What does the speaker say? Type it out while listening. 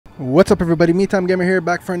What's up, everybody? MeTime Gamer here,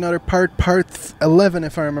 back for another part 11,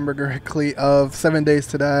 if I remember correctly, of 7 Days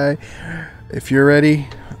to Die. If you're ready,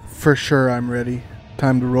 for sure I'm ready.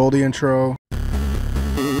 Time to roll the intro.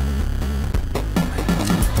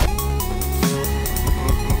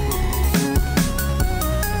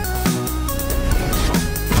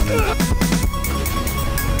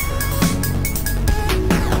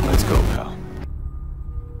 Let's go, pal.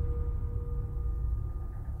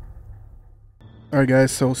 Alright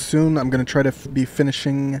guys, so soon I'm going to try to be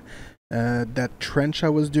finishing that trench I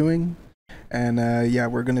was doing. And yeah,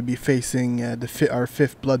 we're going to be facing our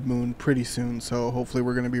 5th Blood Moon pretty soon, so hopefully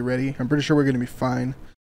we're going to be ready. I'm pretty sure we're going to be fine.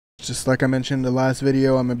 Just like I mentioned in the last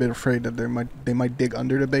video, I'm a bit afraid that they might dig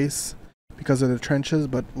under the base because of the trenches,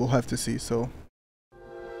 but we'll have to see. So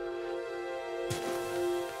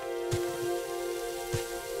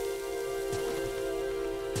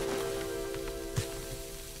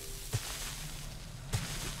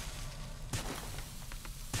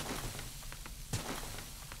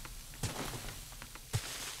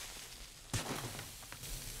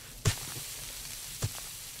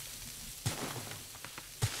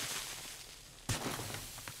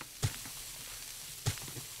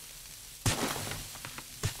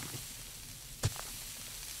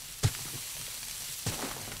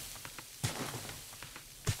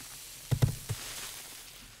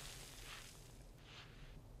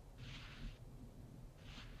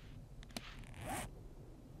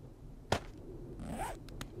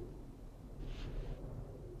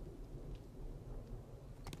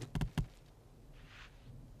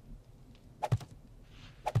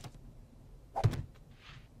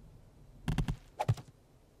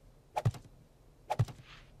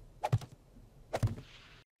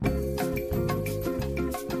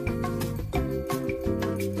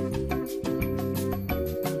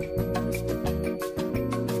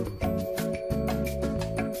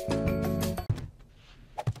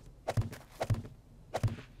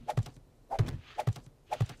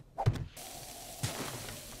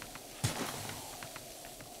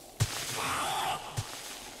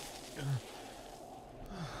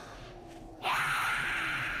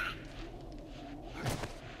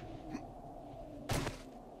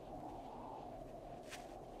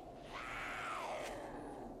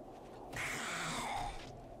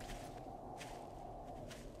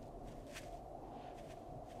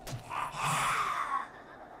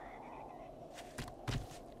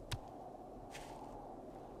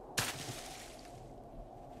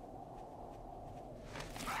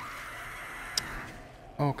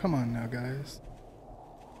oh, come on now, guys.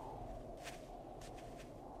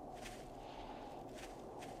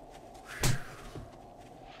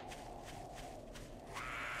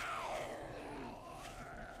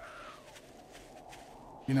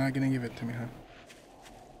 You're not gonna give it to me, huh?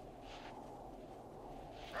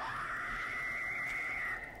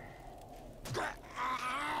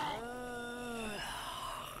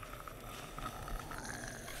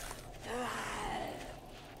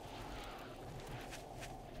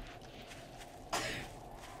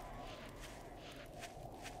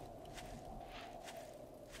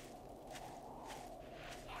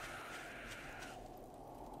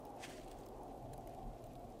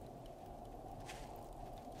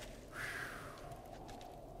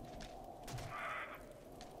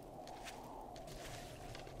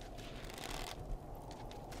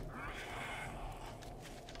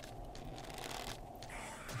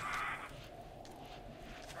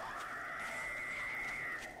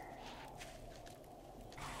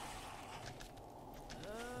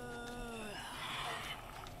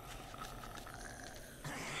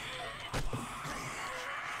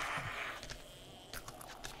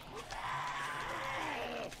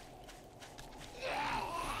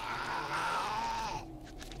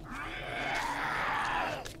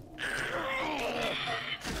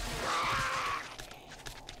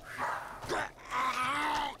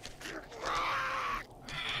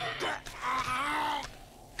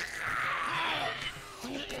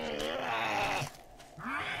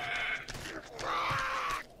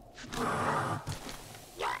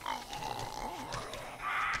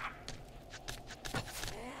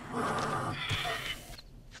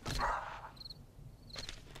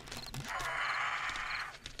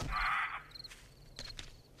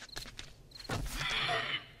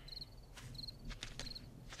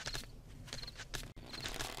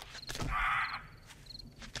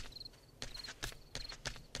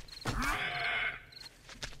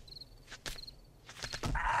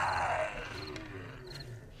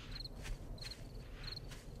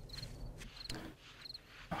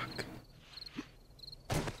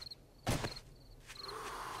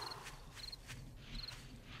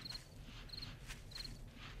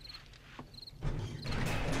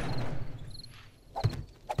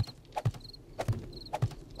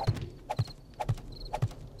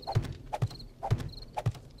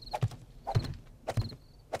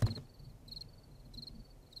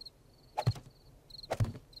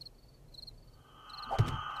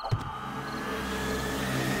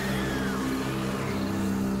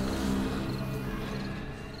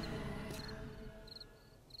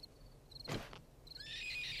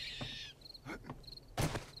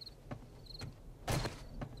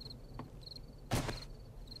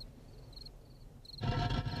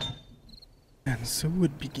 And so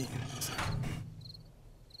it begins.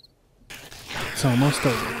 It's almost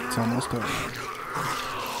over. It's almost over.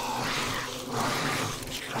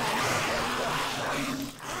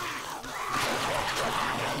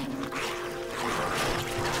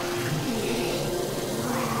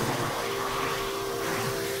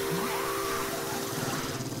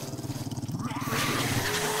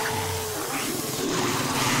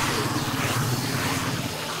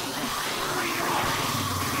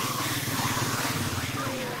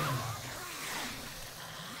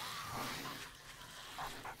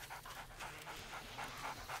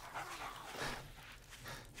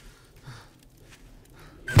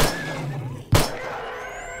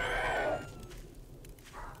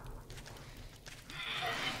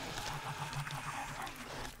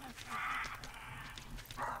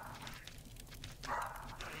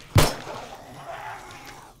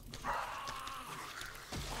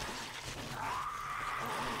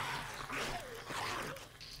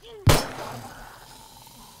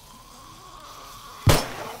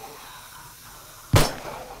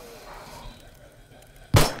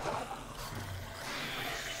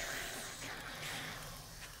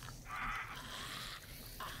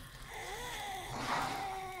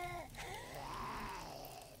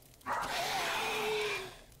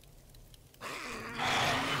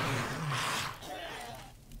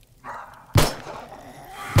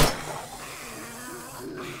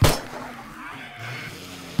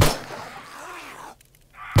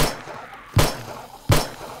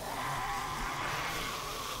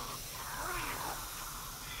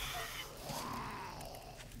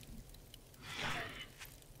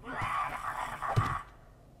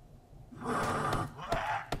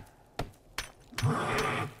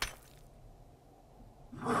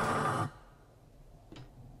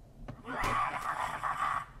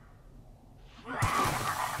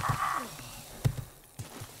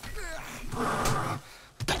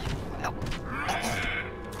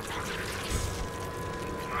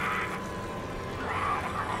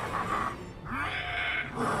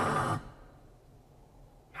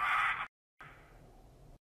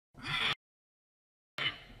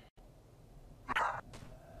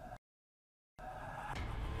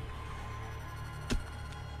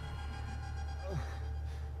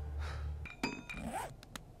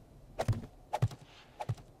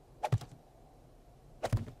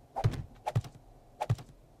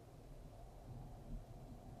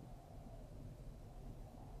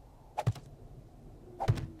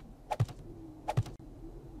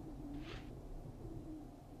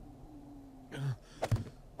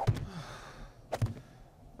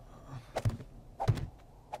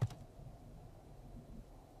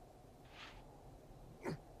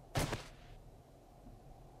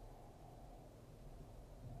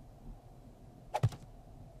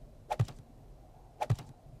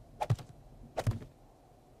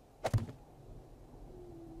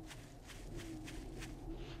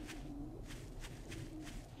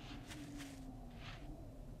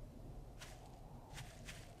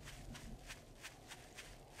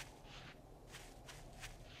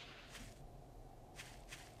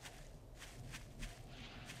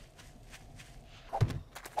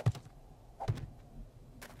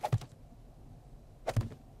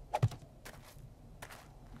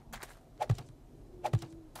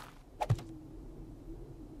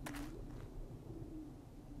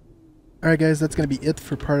 Alright guys, that's going to be it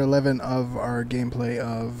for part 11 of our gameplay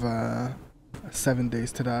of 7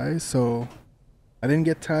 Days to Die. So, I didn't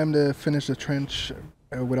get time to finish the trench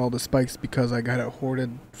with all the spikes because I got it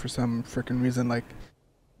hoarded for some freaking reason, like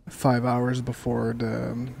 5 hours before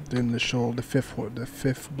the initial, the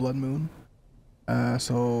fifth blood moon.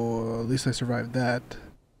 So, at least I survived that.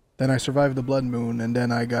 Then I survived the blood moon, and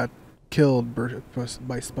then I got killed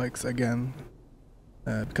by spikes again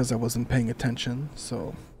because I wasn't paying attention.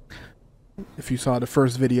 So, if you saw the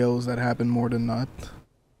first videos, that happened more than not.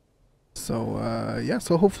 So yeah,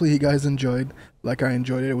 so hopefully you guys enjoyed, like I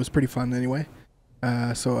enjoyed it. It was pretty fun anyway.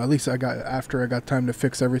 So at least I got time to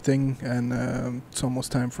fix everything, and it's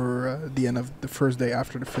almost time for the end of the first day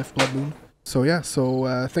after the 5th blood moon. So yeah,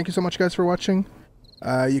 so thank you so much guys for watching.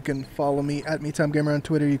 You can follow me at MeTimeGamer on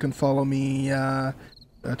Twitter. You can follow me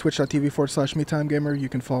twitch.tv/MeTimeGamer. You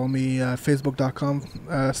can follow me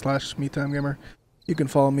facebook.com/MeTimeGamer. You can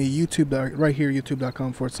follow me YouTube right here,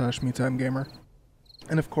 youtube.com/MeTimeGamer.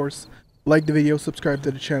 And of course, like the video, subscribe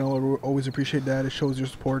to the channel. I always appreciate that. It shows your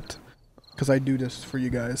support because I do this for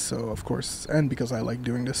you guys. So of course, and because I like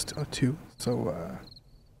doing this too. So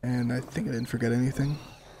and I think I didn't forget anything.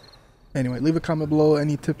 Anyway, leave a comment below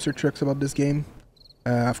any tips or tricks about this game.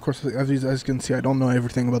 Of course, as you can see, I don't know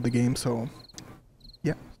everything about the game. So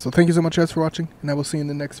yeah. So thank you so much guys for watching, and I will see you in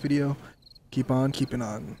the next video. Keep on keeping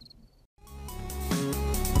on.